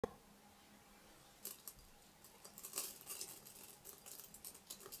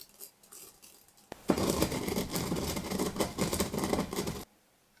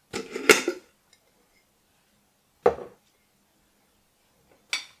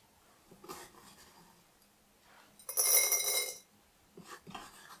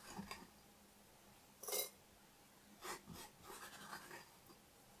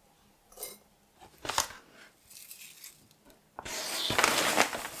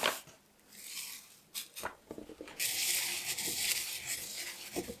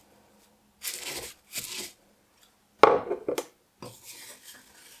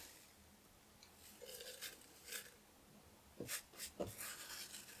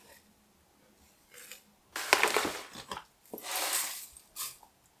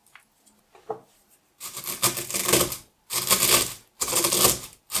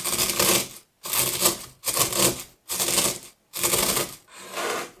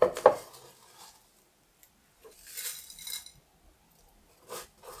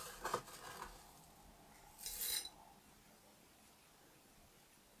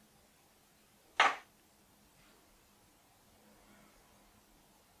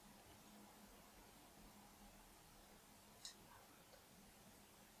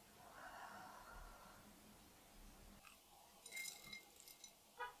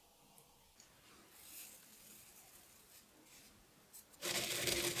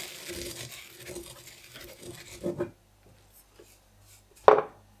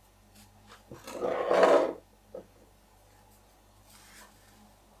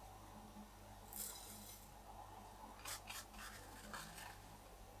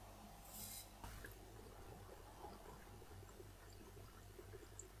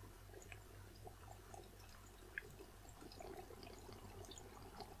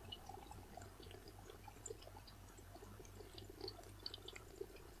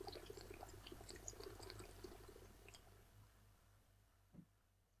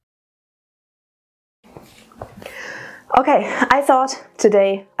Okay, I thought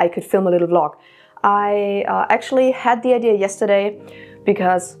today I could film a little vlog. I actually had the idea yesterday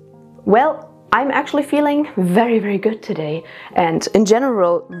because, well, I'm actually feeling very good today and in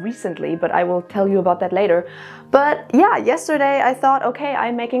general recently, but I will tell you about that later. But yeah, yesterday I thought, okay,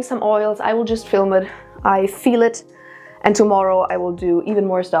 I'm making some oils, I will just film it, I feel it, and tomorrow I will do even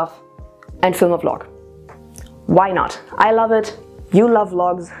more stuff and film a vlog. Why not? I love it, you love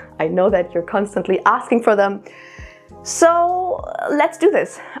vlogs, I know that you're constantly asking for them. So let's do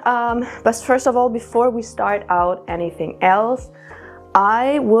this. But first of all, before we start out anything else,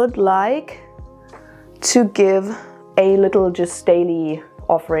 I would like to give a little just daily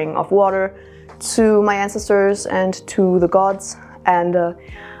offering of water to my ancestors and to the gods. And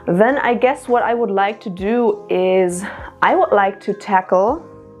then I guess what I would like to do is I would like to tackle,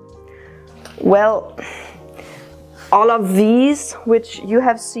 well, all of these, which you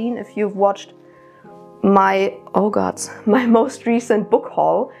have seen if you've watched my, oh gods, my most recent book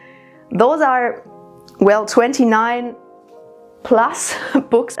haul. Those are, well, 29 plus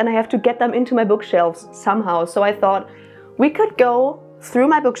books and I have to get them into my bookshelves somehow. So I thought we could go through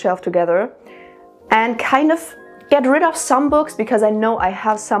my bookshelf together and kind of get rid of some books, because I know I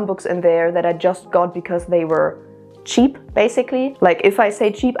have some books in there that I just got because they were cheap, basically. Like if I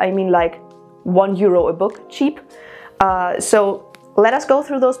say cheap, I mean like €1 a book cheap. So let us go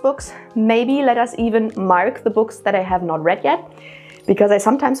through those books. Maybe let us even mark the books that I have not read yet, because I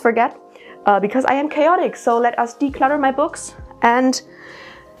sometimes forget, because I am chaotic. So let us declutter my books and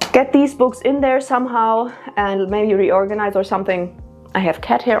get these books in there somehow and maybe reorganize or something. I have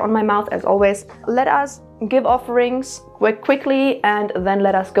cat hair on my mouth as always. Let us give offerings quickly and then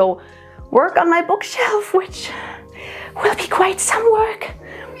let us go work on my bookshelf, which will be quite some work.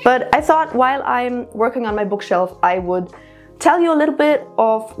 But I thought while I'm working on my bookshelf, I would tell you a little bit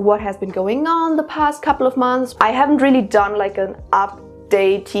of what has been going on the past couple of months. I haven't really done like an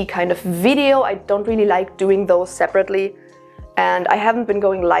update-y kind of video. I don't really like doing those separately. And I haven't been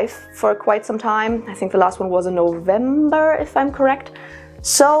going live for quite some time. I think the last one was in November, if I'm correct.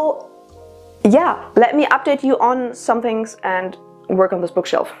 So yeah, let me update you on some things and work on this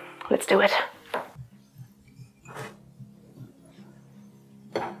bookshelf. Let's do it.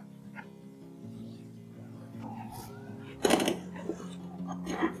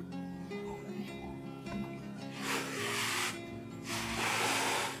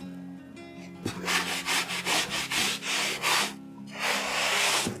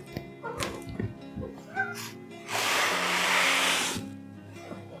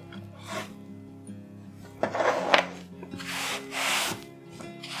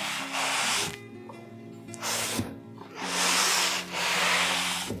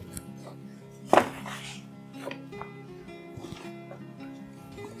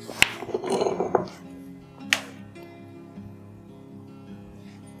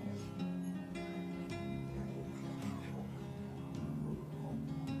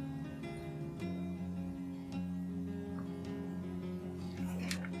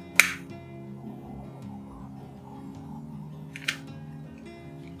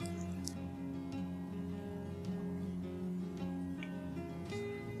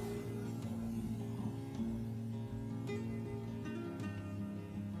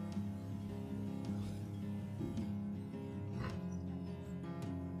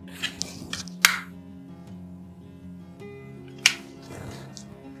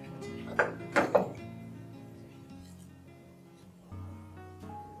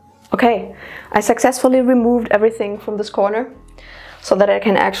 Okay, I successfully removed everything from this corner so that I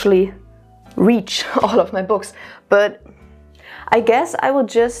can actually reach all of my books. But I guess I will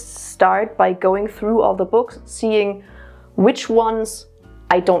just start by going through all the books, seeing which ones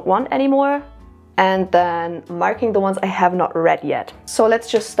I don't want anymore, and then marking the ones I have not read yet. So let's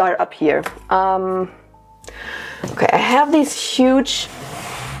just start up here. Okay, I have these huge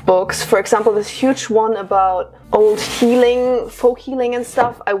books. For example, this huge one about old healing, folk healing and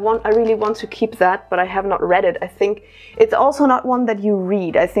stuff. I really want to keep that, but I have not read it. I think it's also not one that you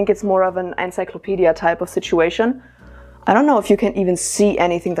read. I think it's more of an encyclopedia type of situation. I don't know if you can even see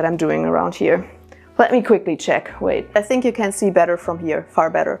anything that I'm doing around here. Let me quickly check. Wait, I think you can see better from here, far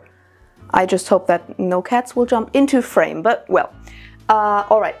better. I just hope that no cats will jump into frame, but well.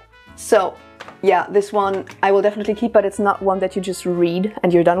 Alright, so yeah, this one I will definitely keep, but it's not one that you just read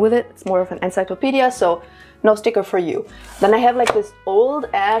and you're done with it. It's more of an encyclopedia, so no sticker for you. Then I have like this old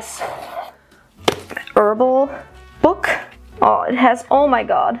ass herbal book. Oh, it has, oh my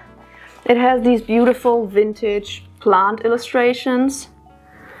god. It has these beautiful vintage plant illustrations.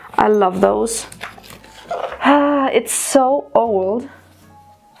 I love those. It's so old.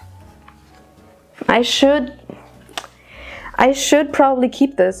 I should I should probably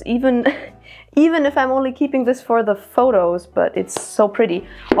keep this, even if I'm only keeping this for the photos, but it's so pretty.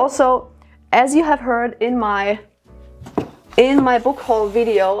 Also, as you have heard in my book haul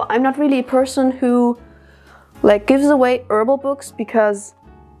video, I'm not really a person who like gives away herbal books, because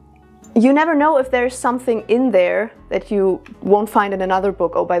you never know if there's something in there that you won't find in another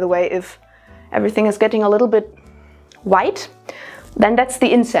book. Oh, by the way, if everything is getting a little bit white, then that's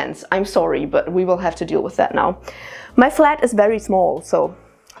the incense. I'm sorry, but we will have to deal with that now. My flat is very small, so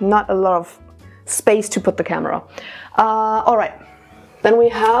not a lot of space to put the camera. All right, then we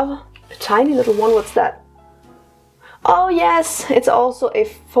have a tiny little one. What's that? Oh yes, it's also a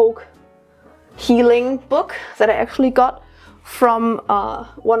folk healing book that I actually got from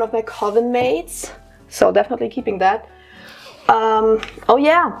one of my coven mates, so definitely keeping that. Oh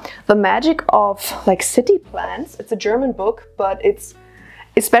yeah, The Magic of like City Plants. It's a German book, but it's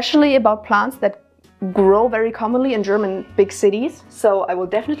especially about plants that grow very commonly in German big cities, so I will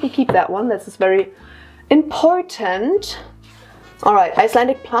definitely keep that one. This is very important. All right,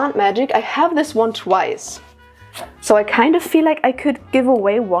 Icelandic Plant Magic. I have this one twice, so I kind of feel like I could give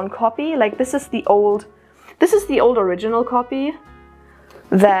away one copy. Like this is the old original copy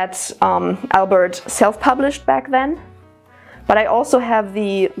that Albert self-published back then. But I also have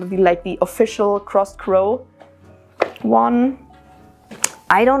the official Crossed Crow one.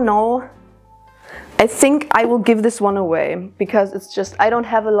 I don't know. I think I will give this one away, because it's just, I don't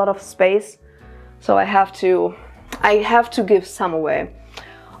have a lot of space, so I have to give some away.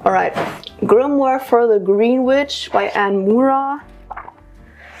 All right, Grimoire for the Green Witch by Anne Mura.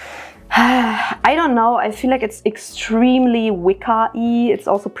 I don't know, I feel like it's extremely Wicca-y. It's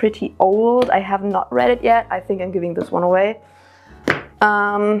also pretty old. I have not read it yet. I think I'm giving this one away.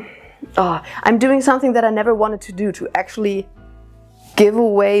 I'm doing something that I never wanted to do, to actually give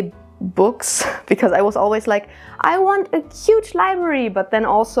away books, because I was always like, I want a huge library, but then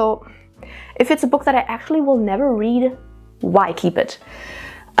also, if it's a book that I actually will never read, why keep it?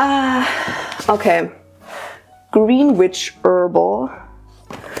 Okay, Green Witch Herbal.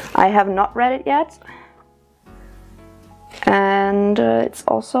 I have not read it yet, and it's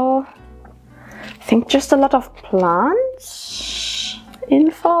also, I think, just a lot of plants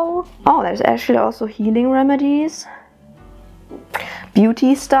info. Oh, there's actually also healing remedies,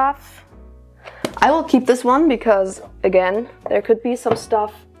 beauty stuff. I will keep this one because, again, there could be some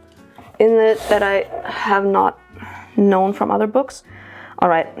stuff in it that I have not known from other books. All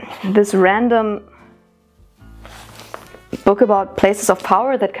right, this random book about places of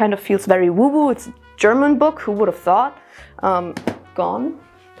power that kind of feels very woo-woo. It's a German book, who would have thought? Gone.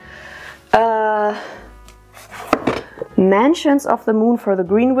 Mansions of the Moon for the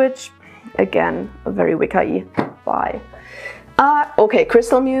Green Witch. Again, a very Wicca-y. Bye. Okay,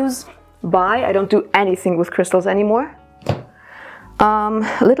 Crystal Muse. Bye. I don't do anything with crystals anymore.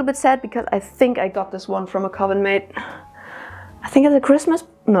 A little bit sad because I think I got this one from a coven mate. I think it's a Christmas,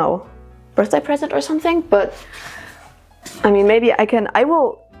 no, birthday present or something, but I mean, maybe I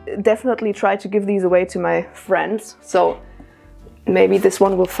will definitely try to give these away to my friends, so maybe this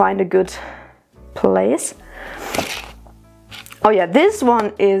one will find a good place. Oh yeah, this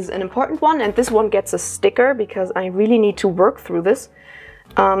one is an important one, and this one gets a sticker because I really need to work through this.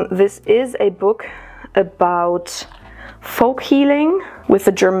 This is a book about folk healing with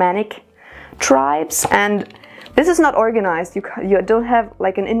the Germanic tribes, and this is not organized. You don't have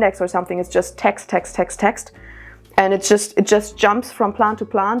like an index or something. It's just text, text, text, text, and it just jumps from plant to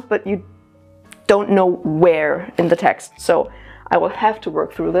plant, but you don't know where in the text. So I will have to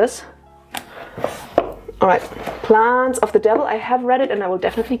work through this. All right, Plants of the Devil. I have read it, and I will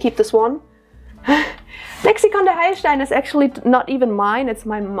definitely keep this one. Lexikon der Heilstein is actually not even mine, it's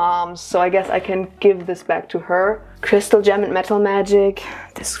my mom's, so I guess I can give this back to her. Crystal Gem and Metal Magic.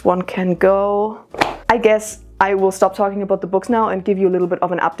 This one can go. I guess I will stop talking about the books now and give you a little bit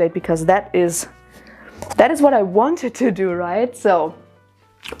of an update, because that is what I wanted to do, right? So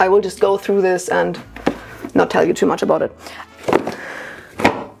I will just go through this and not tell you too much about it.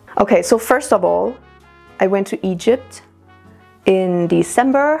 Okay, so first of all, I went to Egypt in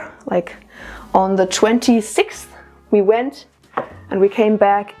December, like on the 26th we went, and we came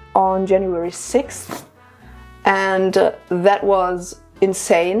back on January 6th, and that was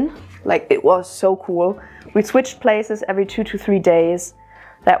insane. Like, it was so cool. We switched places every 2 to 3 days.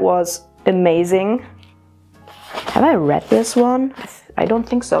 That was amazing. Have I read this one? I don't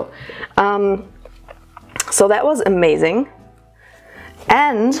think so. So that was amazing,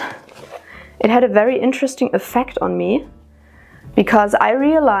 and it had a very interesting effect on me, because I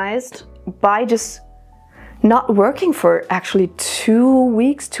realized by just not working for actually 2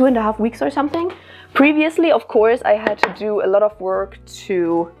 weeks, 2.5 weeks or something, Previously, of course, I had to do a lot of work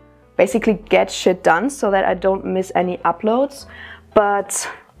to basically get shit done so that I don't miss any uploads. But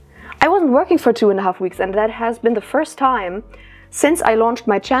I wasn't working for 2.5 weeks, and that has been the first time since I launched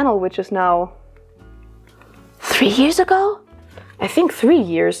my channel, which is now 3 years ago? I think 3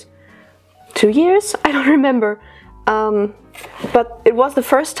 years. 2 years? I don't remember. But it was the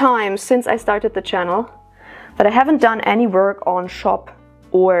first time since I started the channel that I haven't done any work on shop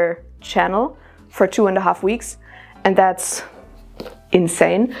or channel for 2.5 weeks, and that's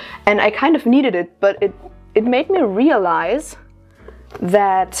insane. And I kind of needed it, but it made me realize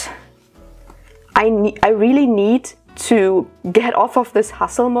that I really need to get off of this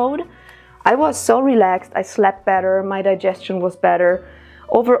hustle mode. I was so relaxed, I slept better, my digestion was better,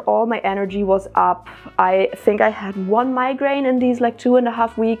 overall my energy was up. I think I had 1 migraine in these like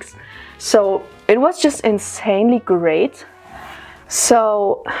 2.5 weeks, so it was just insanely great.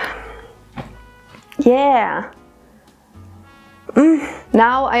 So yeah,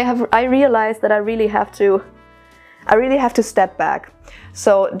 now I realized that I really have to step back.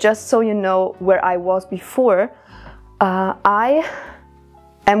 So just so you know where I was before, I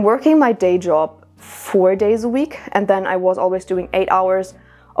am working my day job 4 days a week, and then I was always doing 8 hours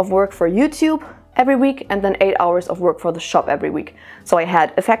of work for YouTube every week and then 8 hours of work for the shop every week. So I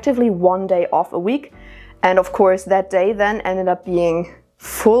had effectively 1 day off a week, and of course that day then ended up being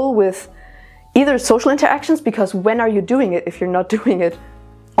full with either social interactions, because when are you doing it if you're not doing it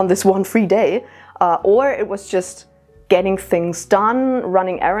on this one free day, or it was just getting things done,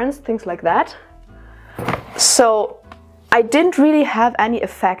 running errands, things like that. So I didn't really have any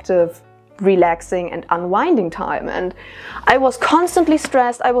effective relaxing and unwinding time, and I was constantly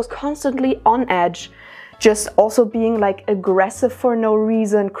stressed, I was constantly on edge, just also being like aggressive for no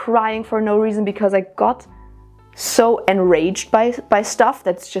reason, crying for no reason, because I got so enraged by stuff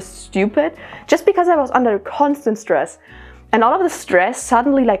that's just stupid, just because I was under constant stress. And all of the stress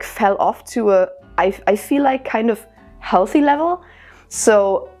suddenly like fell off to a, I feel like kind of healthy level.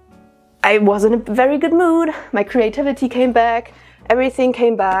 So I was in a very good mood, my creativity came back, everything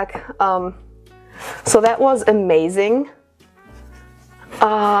came back. So that was amazing.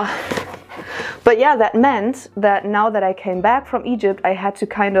 But yeah, that meant that now that I came back from Egypt, I had to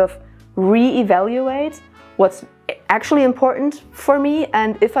kind of re-evaluate what's actually important for me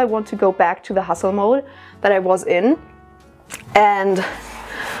and if I want to go back to the hustle mode that I was in. And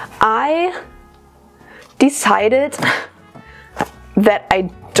I decided that I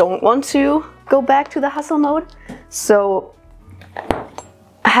don't want to go back to the hustle mode. So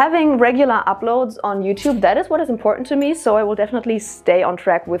having regular uploads on YouTube, that is what is important to me. So I will definitely stay on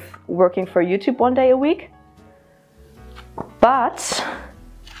track with working for YouTube 1 day a week. But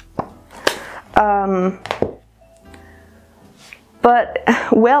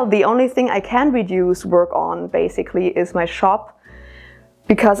well, the only thing I can reduce work on basically is my shop,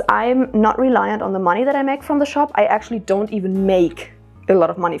 because I'm not reliant on the money that I make from the shop. I actually don't even make a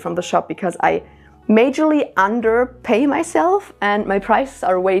lot of money from the shop because I majorly underpay myself and my prices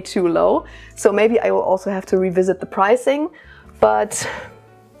are way too low. So maybe I will also have to revisit the pricing. But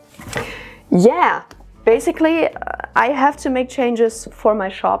yeah, basically I have to make changes for my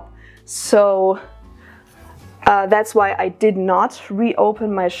shop. So that's why I did not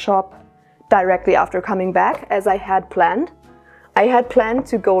reopen my shop directly after coming back as I had planned. I had planned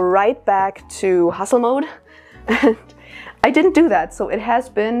to go right back to hustle mode and I didn't do that. So it has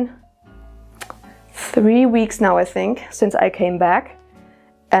been 3 weeks now, I think, since I came back.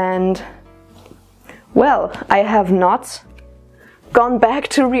 And well, I have not gone back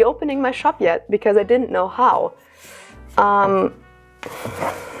to reopening my shop yet because I didn't know how.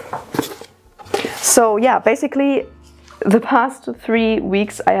 So yeah, basically the past 3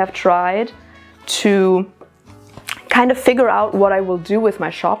 weeks I have tried to kind of figure out what I will do with my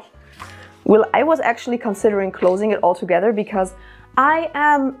shop. Well, I was actually considering closing it altogether because I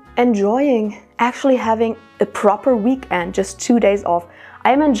am enjoying actually having a proper weekend, just 2 days off.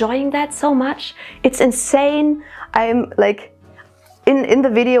 I'm enjoying that so much. It's insane. I'm like, in the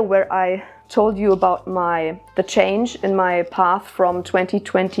video where I told you about the change in my path from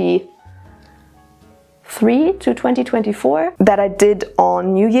 2023 to 2024 that I did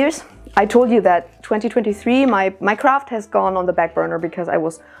on New Year's, I told you that 2023 my craft has gone on the back burner because I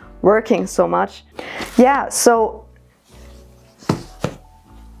was working so much. Yeah, so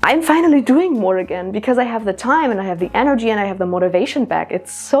I'm finally doing more again because I have the time and I have the energy and I have the motivation back.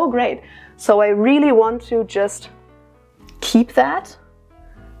 It's so great. So I really want to just keep that.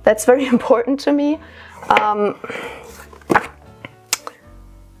 That's very important to me.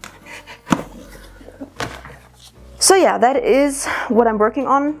 So yeah, that is what I'm working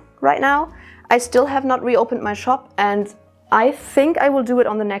on right now. I still have not reopened my shop, and I think I will do it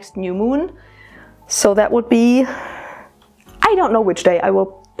on the next new moon. So that would be, I don't know which day, I will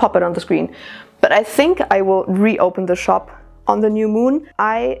pop it on the screen. But I think I will reopen the shop on the new moon.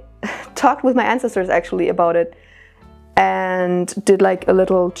 I talked with my ancestors actually about it and did like a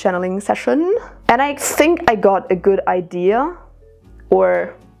little channeling session. And I think I got a good idea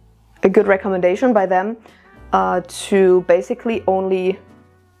or a good recommendation by them to basically only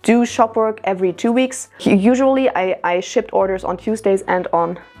do shop work every 2 weeks. Usually I shipped orders on Tuesdays and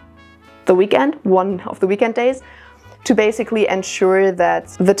on the weekend, one of the weekend days, to basically ensure that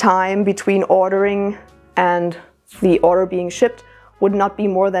the time between ordering and the order being shipped would not be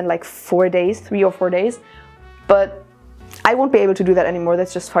more than like 4 days, 3 or 4 days. But I won't be able to do that anymore,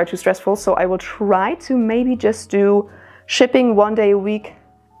 that's just far too stressful. So I will try to maybe just do shipping 1 day a week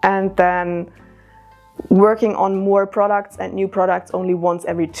and then working on more products and new products only once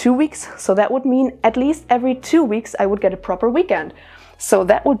every 2 weeks. So that would mean at least every 2 weeks I would get a proper weekend. So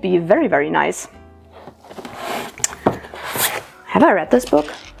that would be very, very nice. Have I read this book?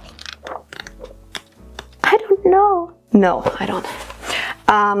 I don't know. No, I don't.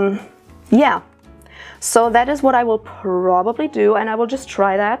 Yeah, so that is what I will probably do, and I will just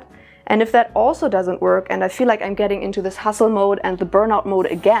try that. And if that also doesn't work and I feel like I'm getting into this hustle mode and the burnout mode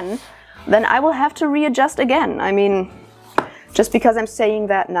again, then I will have to readjust again. I mean, just because I'm saying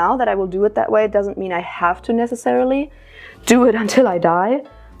that now, that I will do it that way, doesn't mean I have to necessarily do it until I die.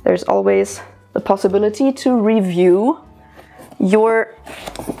 There's always the possibility to review your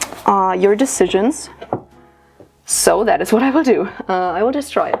decisions. So that is what I will do. I will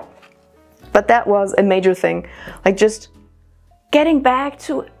just try it. But that was a major thing, like just getting back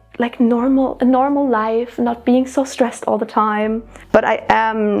to like a normal life, not being so stressed all the time. But I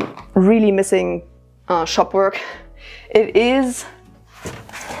am really missing shop work. It is,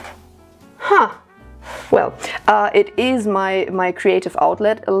 it is my creative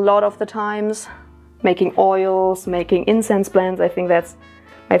outlet a lot of the times. Making oils, making incense blends, I think that's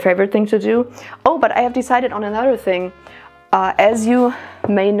my favorite thing to do. Oh, but I have decided on another thing. As you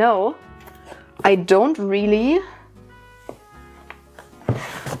may know, I don't really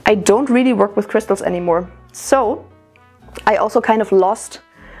work with crystals anymore. So I also kind of lost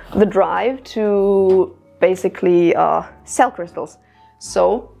the drive to basically sell crystals.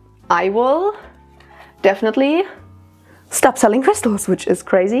 So I will definitely stop selling crystals, which is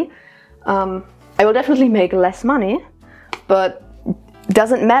crazy. I will definitely make less money, but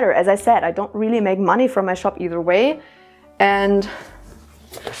doesn't matter. As I said, I don't really make money from my shop either way. And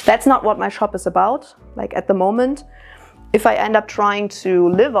that's not what my shop is about, like at the moment. If I end up trying to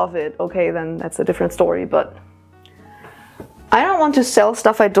live off it, okay, then that's a different story. But I don't want to sell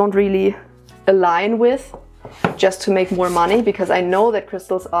stuff I don't really align with just to make more money, because I know that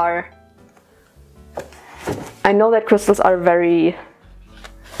crystals are very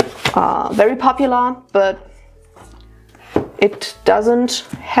very popular, but it doesn't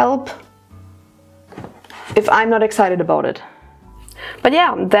help if I'm not excited about it. But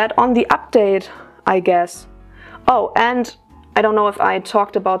yeah, that on the update, I guess. Oh, and I don't know if I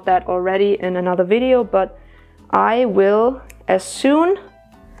talked about that already in another video, but I will, as soon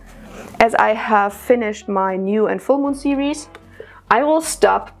as I have finished my new and full moon series, I will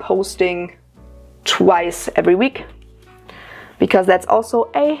stop posting twice every week, because that's also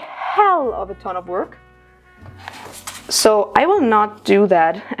a hell of a ton of work. So I will not do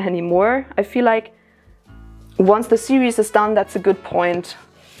that anymore. I feel like once the series is done, that's a good point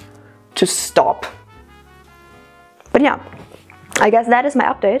to stop. But yeah, I guess that is my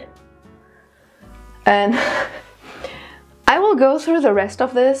update. And I will go through the rest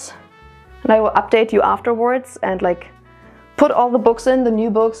of this and I will update you afterwards and like put all the books in, the new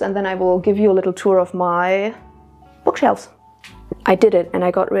books, and then I will give you a little tour of my bookshelves. I did it and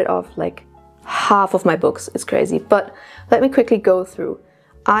I got rid of like half of my books. It's crazy, but let me quickly go through.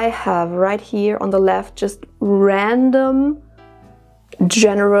 I have right here on the left just random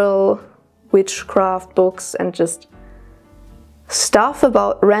general witchcraft books and just stuff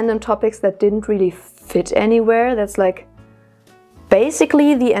about random topics that didn't really fit anywhere. That's like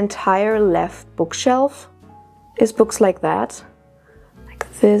basically the entire left bookshelf is books like that. Like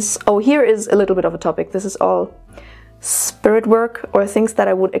this. Oh, here is a little bit of a topic. This is all spirit work, or things that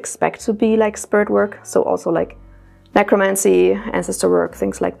I would expect to be like spirit work. So also like necromancy, ancestor work,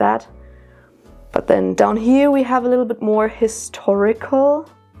 things like that. But then down here we have a little bit more historical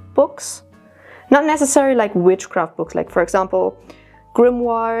books. Not necessarily like witchcraft books, like for example,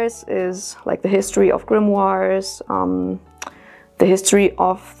 grimoires is like the history of grimoires, the history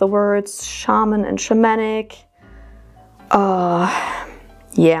of the words shaman and shamanic.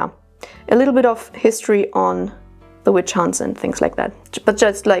 Yeah, a little bit of history on the witch hunts and things like that, but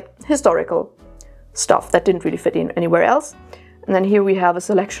just like historical stuff that didn't really fit in anywhere else. And then here we have a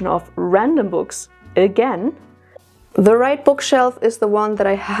selection of random books again. The right bookshelf is the one that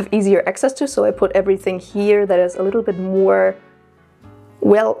I have easier access to, so I put everything here that is a little bit more,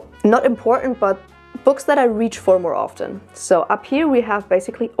 well, not important, but books that I reach for more often. So up here we have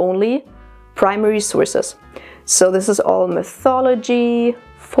basically only primary sources. So this is all mythology,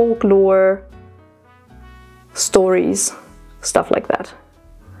 folklore, stories, stuff like that.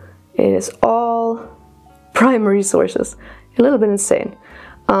 It is all primary sources. A little bit insane.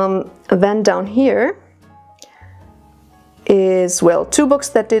 Then down here is, well, 2 books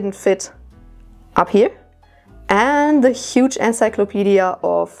that didn't fit up here, and the huge encyclopedia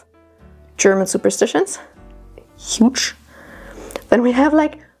of German superstitions. Huge. Then we have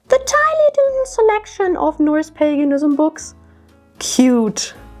like the tiny little selection of Norse paganism books.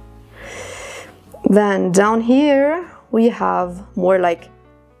 Cute. Then down here we have more like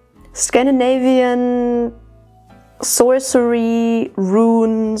Scandinavian sorcery,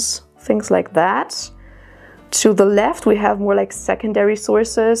 runes, things like that. To the left we have more like secondary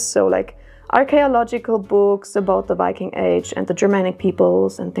sources, so like archaeological books about the Viking Age and the Germanic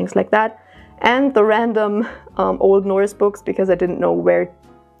peoples and things like that. And the random Old Norse books, because I didn't know where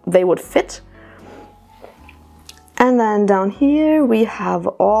they would fit. And then down here we have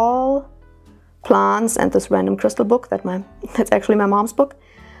all plants and this random crystal book that's actually my mom's book.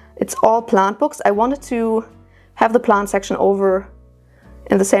 It's all plant books. I wanted to have the plant section over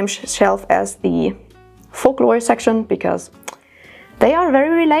in the same shelf as the folklore section because they are very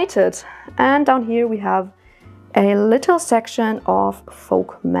related. And down here we have a little section of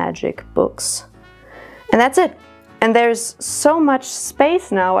folk magic books. And that's it. And there's so much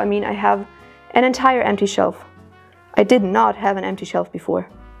space now. I mean, I have an entire empty shelf. I did not have an empty shelf before.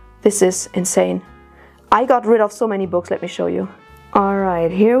 This is insane. I got rid of so many books, let me show you. All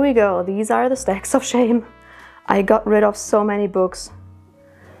right, here we go. These are the stacks of shame. I got rid of so many books.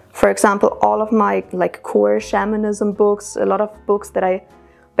 For example, all of my like core shamanism books, a lot of books that I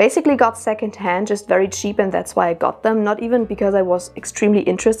basically got secondhand, just very cheap, and that's why I got them. Not even because I was extremely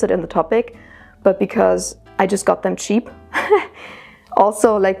interested in the topic, but because I just got them cheap.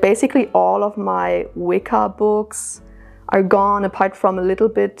 Also, like basically all of my Wicca books are gone, apart from a little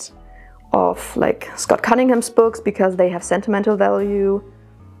bit of like Scott Cunningham's books because they have sentimental value.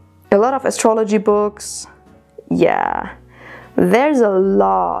 A lot of astrology books. Yeah, there's a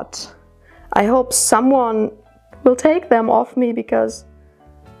lot. I hope someone will take them off me because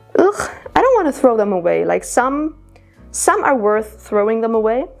I don't want to throw them away. Like some are worth throwing them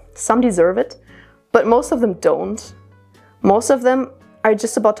away, some deserve it, but most of them don't. Most of them are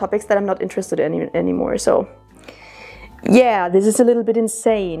just about topics that I'm not interested in anymore. So yeah, this is a little bit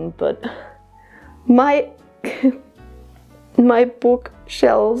insane, but my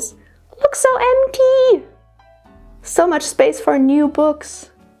bookshelves look so empty. So much space for new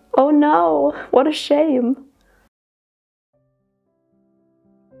books. Oh no, what a shame.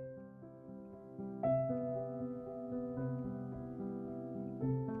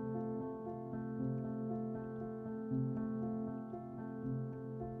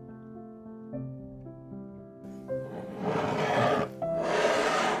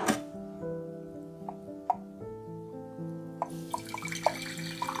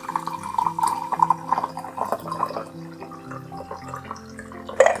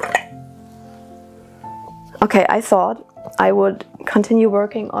 Okay, I thought I would continue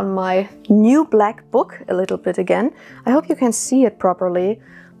working on my new black book a little bit again. I hope you can see it properly,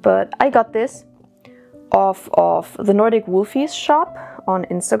 but I got this off of the Nordic Wolfies shop on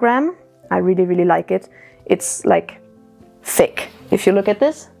Instagram. I really, really like it. It's like thick. If you look at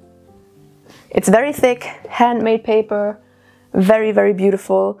this, it's very thick, handmade paper, very, very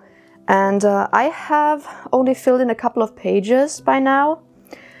beautiful. And I have only filled in a couple of pages by now.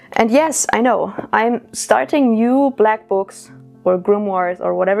 And yes, I know, I'm starting new black books or grimoires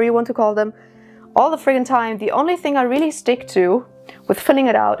or whatever you want to call them all the friggin' time. The only thing I really stick to with filling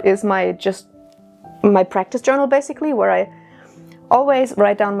it out is my practice journal, basically, where I always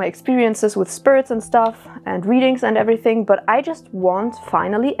write down my experiences with spirits and stuff and readings and everything. But I just want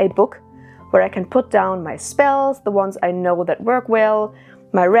finally a book where I can put down my spells, the ones I know that work well,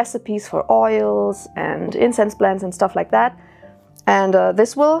 my recipes for oils and incense blends and stuff like that. And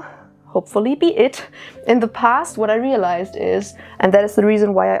this will hopefully be it. In the past, what I realized is, and that is the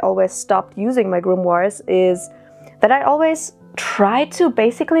reason why I always stopped using my grimoires, is that I always try to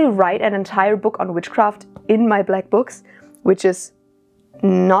basically write an entire book on witchcraft in my black books, which is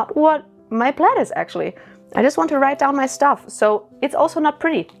not what my plan is actually. I just want to write down my stuff. So it's also not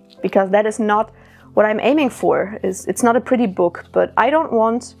pretty, because that is not what I'm aiming for. It's not a pretty book, but I don't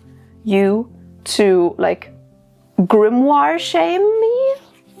want you to like grimoire shame me,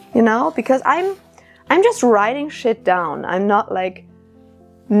 you know, because I'm just writing shit down. I'm not like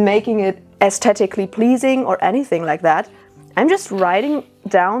making it aesthetically pleasing or anything like that. I'm just writing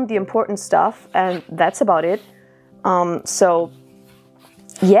down the important stuff, and that's about it. So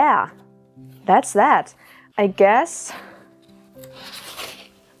yeah, that's that. I guess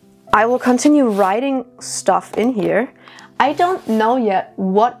I will continue writing stuff in here. I don't know yet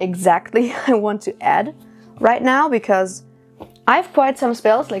what exactly I want to add right now, because I have quite some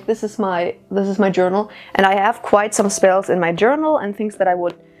spells. Like this is my journal, and I have quite some spells in my journal and things that I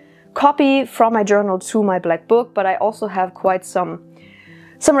would copy from my journal to my black book, but I also have quite some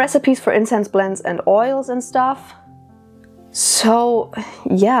recipes for incense blends and oils and stuff. So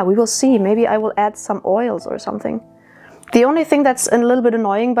yeah, we will see. Maybe I will add some oils or something. The only thing that's a little bit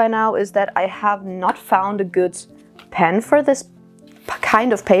annoying by now is that I have not found a good pen for this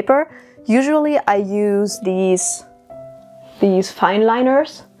kind of paper. Usually I use these fine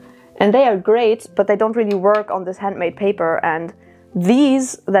liners, and they are great, but they don't really work on this handmade paper. And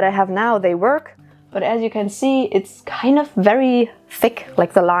these that I have now, they work, but as you can see, it's kind of very thick.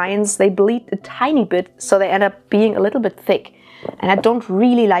 Like the lines, they bleed a tiny bit, so they end up being a little bit thick, and I don't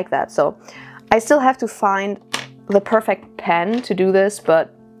really like that. So I still have to find the perfect pen to do this,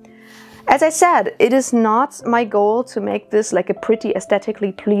 but as I said, it is not my goal to make this like a pretty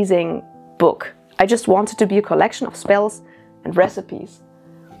aesthetically pleasing book. I just want it to be a collection of spells and recipes,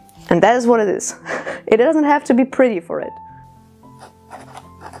 and that is what it is. It doesn't have to be pretty for it.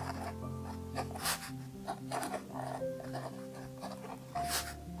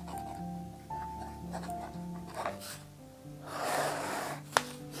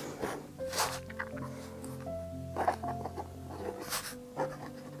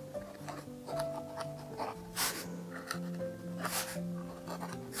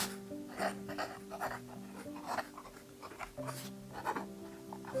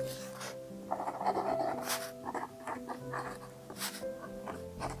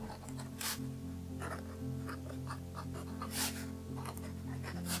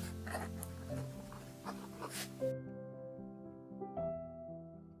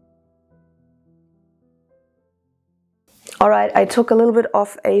 Alright, I took a little bit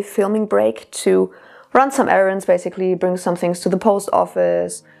of a filming break to run some errands, basically bring some things to the post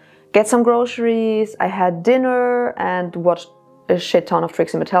office, get some groceries. I had dinner and watched a shit ton of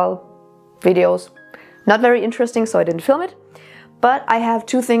Trixie Mattel videos. Not very interesting, so I didn't film it. But I have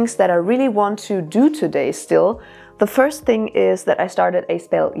two things that I really want to do today still. The first thing is that I started a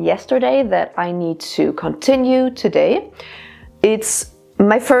spell yesterday that I need to continue today. It's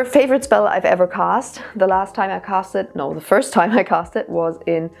my favorite spell I've ever cast. The first time I cast it was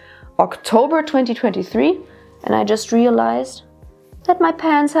in October 2023, and I just realized that my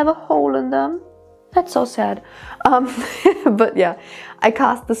pants have a hole in them. That's so sad. But yeah, I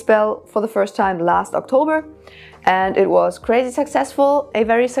cast the spell for the first time last October, and it was crazy successful, a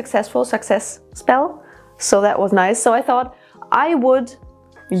very successful success spell. So that was nice. So I thought I would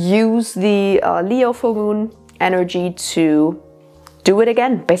use the Leo full moon energy to do it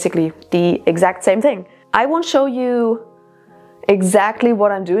again, basically the exact same thing. I won't show you exactly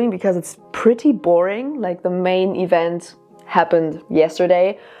what I'm doing because it's pretty boring. Like the main event happened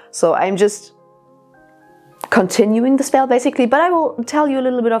yesterday, so I'm just continuing the spell basically, but I will tell you a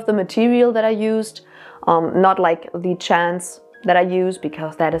little bit of the material that I used, not like the chants that I use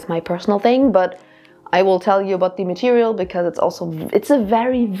because that is my personal thing, but I will tell you about the material because it's a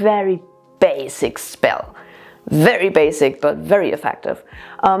very, very basic spell. Very basic, but very effective.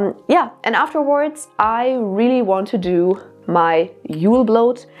 Yeah, and afterwards I really want to do my Yule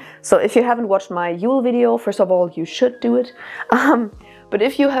Blót. So if you haven't watched my Yule video, first of all, you should do it. But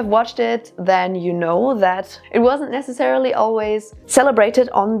if you have watched it, then you know that it wasn't necessarily always celebrated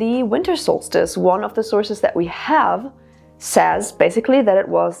on the winter solstice. One of the sources that we have says basically that it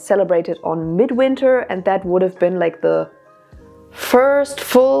was celebrated on midwinter, and that would have been like the first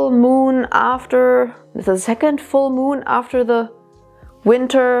full moon after the second full moon after the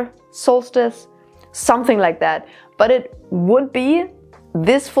winter solstice, something like that. But it would be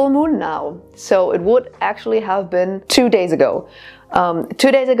this full moon now, so it would actually have been 2 days ago.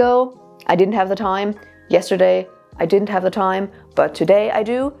 2 days ago I didn't have the time, yesterday I didn't have the time, but today I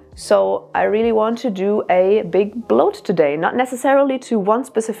do. So I really want to do a big Blót today, not necessarily to one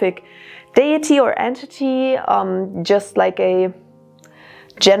specific deity or entity, just like a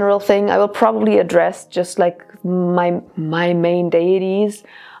general thing. I will probably address just like my main deities,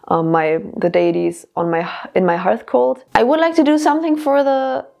 the deities on in my hearth cult. I would like to do something for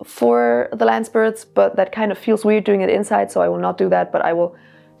the land spirits, but that kind of feels weird doing it inside, so I will not do that. But I will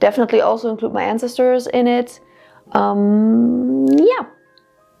definitely also include my ancestors in it. Yeah,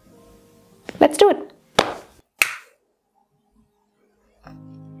 let's do it.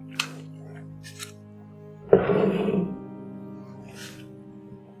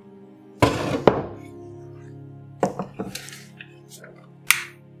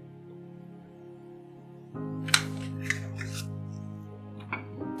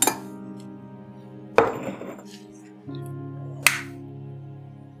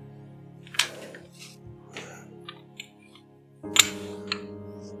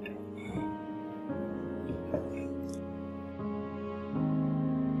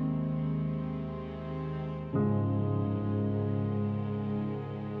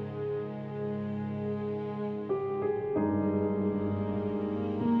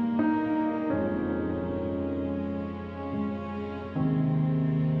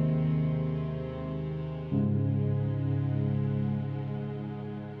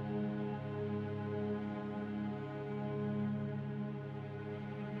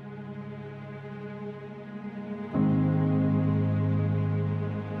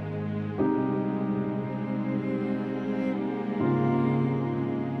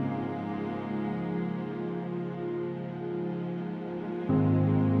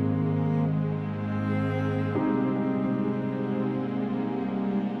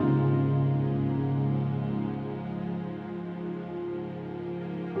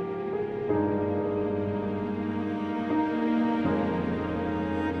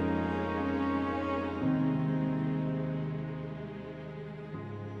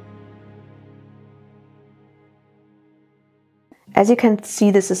 As you can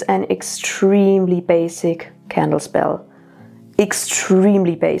see, this is an extremely basic candle spell.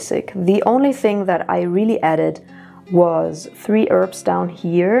 Extremely basic. The only thing that I really added was 3 herbs down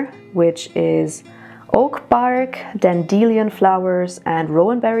here, which is oak bark, dandelion flowers, and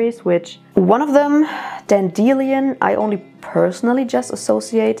rowan berries, which one of them, dandelion, I only personally just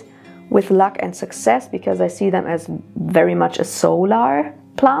associate with luck and success because I see them as very much a solar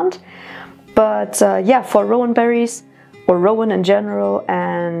plant. But yeah, for rowan berries, or rowan in general,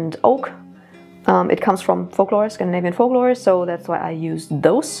 and oak, it comes from folklore, Scandinavian folklore, so that's why I used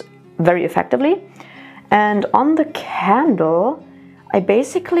those very effectively. And on the candle, I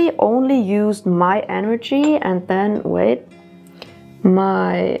basically only used my energy and then, wait,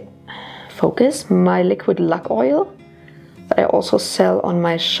 my focus, my liquid luck oil that I also sell on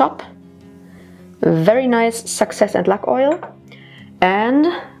my shop. Very nice success and luck oil, and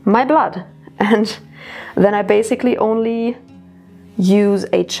my blood. And then I basically only use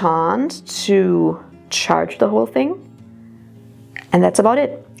a chant to charge the whole thing, and that's about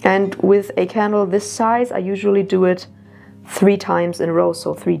it. And with a candle this size, I usually do it 3 times in a row,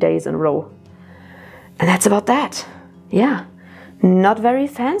 so 3 days in a row. And that's about that. Yeah, not very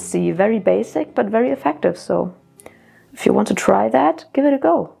fancy, very basic, but very effective. So if you want to try that, give it a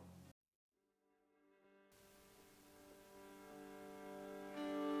go.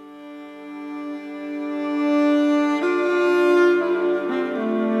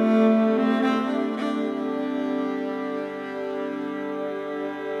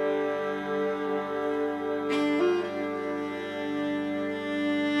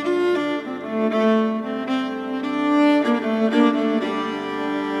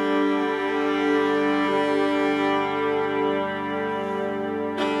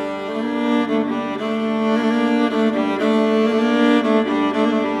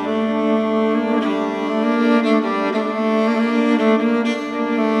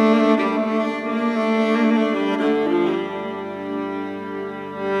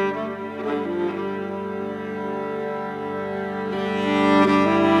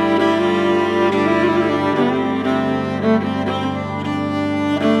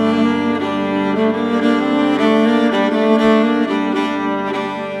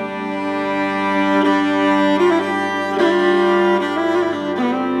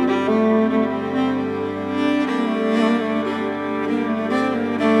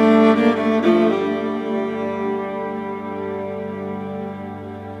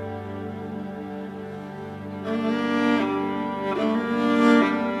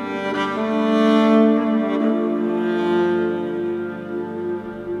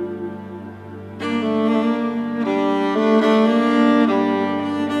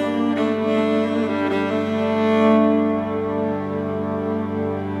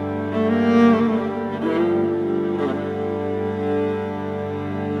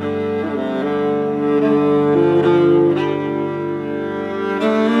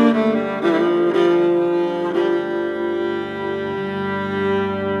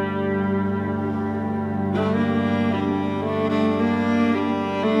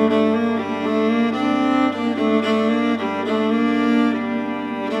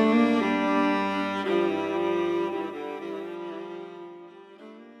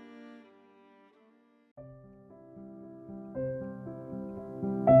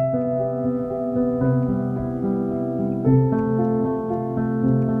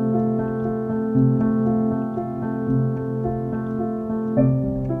 you.